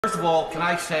First of all, can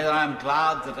I say that I am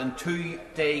glad that in 2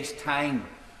 days' time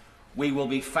we will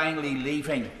be finally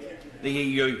leaving the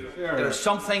EU. It is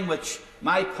something which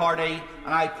my party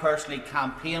and I personally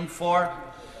campaigned for.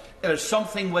 It is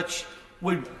something which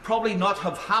would probably not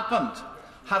have happened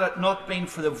had it not been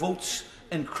for the votes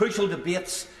in crucial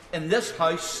debates in this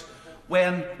House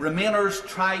when Remainers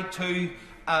tried to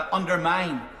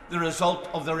undermine the result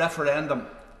of the referendum.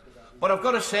 But I've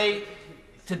got to say,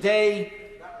 today,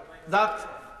 that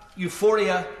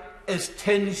euphoria is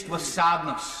tinged with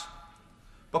sadness,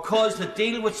 because the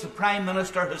deal which the Prime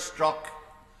Minister has struck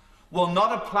will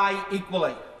not apply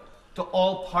equally to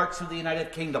all parts of the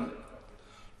United Kingdom.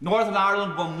 Northern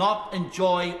Ireland will not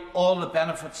enjoy all the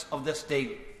benefits of this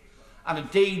deal, and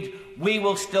indeed we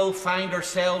will still find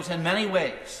ourselves in many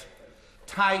ways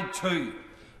tied to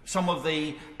some of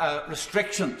the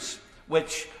restrictions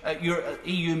which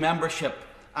EU membership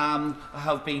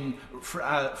have been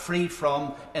freed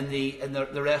from in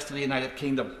the rest of the United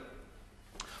Kingdom.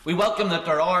 We welcome that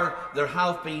there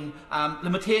have been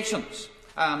limitations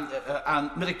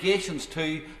and mitigations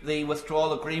to the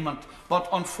withdrawal agreement, but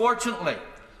unfortunately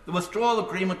the withdrawal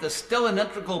agreement is still an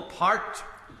integral part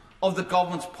of the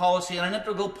government's policy and an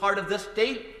integral part of this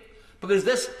deal, because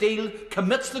this deal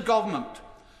commits the government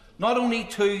not only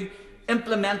to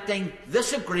implementing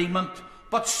this agreement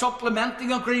but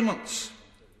supplementing agreements.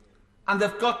 And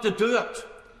they've got to do it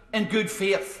in good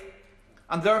faith.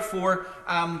 And therefore,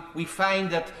 we find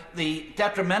that the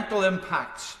detrimental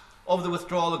impacts of the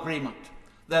withdrawal agreement,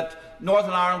 that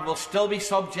Northern Ireland will still be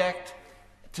subject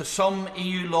to some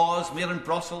EU laws made in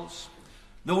Brussels.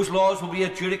 Those laws will be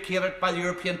adjudicated by the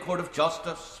European Court of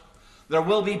Justice. There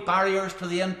will be barriers to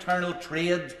the internal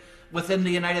trade within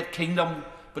the United Kingdom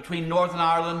between Northern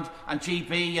Ireland and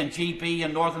GB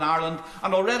and Northern Ireland,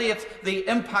 and already the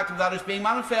impact of that is being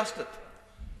manifested.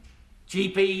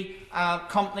 GB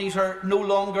companies are no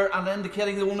longer, and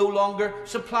indicating they will no longer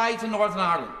supply to Northern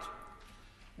Ireland.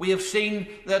 We have seen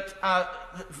that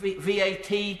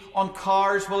VAT on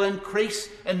cars will increase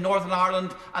in Northern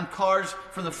Ireland, and cars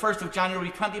from the 1st of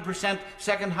January 20%,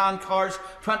 second-hand cars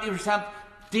 20%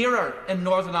 dearer in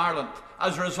Northern Ireland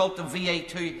as a result of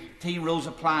VAT rules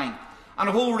applying, and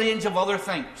a whole range of other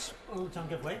things. Tom,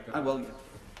 give way. I will.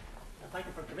 Thank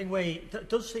you for giving way.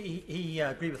 Does he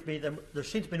agree with me that there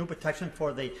seems to be no protection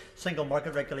for the single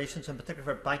market regulations, in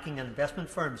particular for banking and investment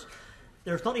firms?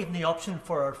 There's not even the option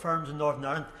for our firms in Northern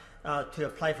Ireland to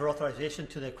apply for authorisation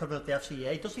to the equivalent of the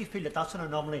FCA. Does he feel that that's an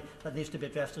anomaly that needs to be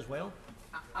addressed as well?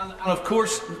 And of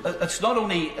course, it's not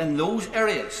only in those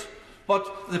areas,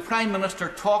 but the Prime Minister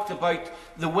talked about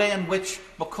the way in which,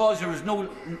 because there was no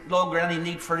longer any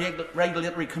need for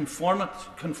regulatory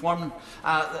conformity,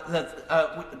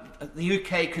 that the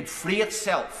UK could free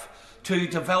itself to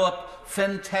develop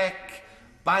fintech,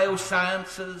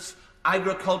 biosciences,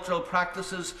 agricultural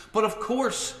practices. But of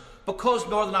course, because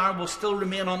Northern Ireland will still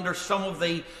remain under some of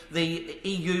the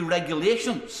EU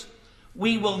regulations,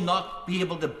 we will not be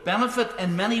able to benefit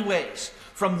in many ways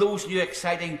from those new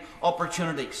exciting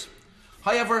opportunities.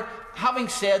 However, having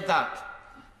said that,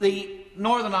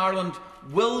 Northern Ireland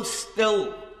will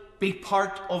still be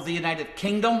part of the United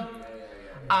Kingdom,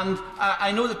 and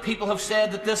I know that people have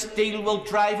said that this deal will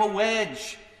drive a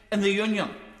wedge in the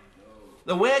Union.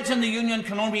 The wedge in the Union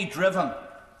can only be driven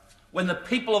when the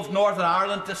people of Northern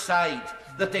Ireland decide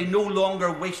that they no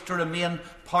longer wish to remain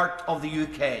part of the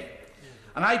UK.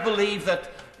 And I believe that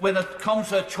when it comes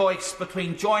to a choice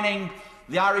between joining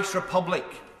the Irish Republic,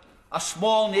 a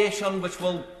small nation which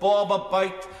will bob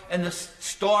about in the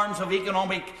storms of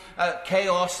economic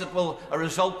chaos that will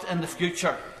result in the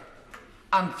future,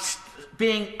 and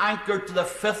being anchored to the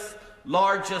 5th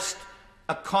largest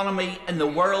economy in the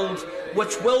world,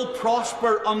 which will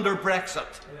prosper under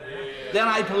Brexit, then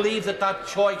I believe that that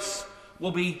choice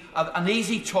will be an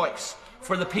easy choice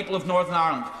for the people of Northern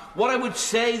Ireland. What I would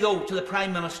say, though, to the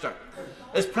Prime Minister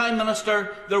is, Prime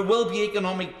Minister, there will be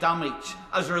economic damage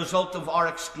as a result of our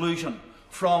exclusion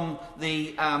from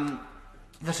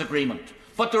this agreement.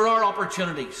 But there are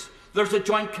opportunities. There's a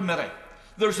joint committee.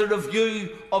 There's a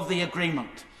review of the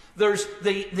agreement. There's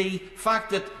the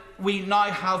fact that we now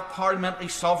have parliamentary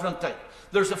sovereignty.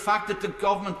 There's the fact that the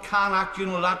government can act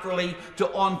unilaterally to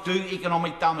undo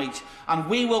economic damage. And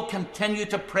we will continue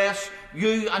to press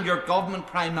you and your government,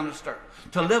 Prime Minister,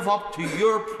 to live up to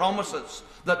your promises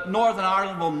that Northern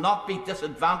Ireland will not be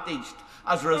disadvantaged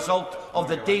as a result of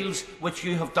the deals which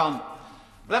you have done.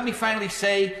 Let me finally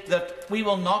say that we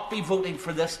will not be voting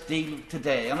for this deal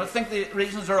today, and I think the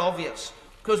reasons are obvious,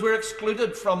 because we're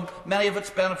excluded from many of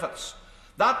its benefits.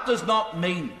 That does not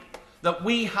mean that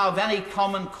we have any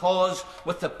common cause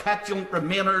with the petulant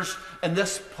Remainers in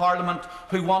this Parliament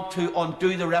who want to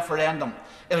undo the referendum.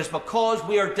 It is because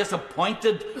we are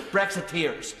disappointed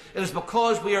Brexiteers. It is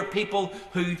because we are people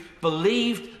who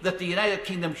believed that the United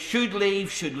Kingdom should leave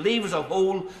as a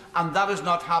whole, and that is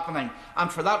not happening.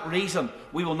 And for that reason,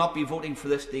 we will not be voting for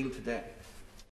this deal today.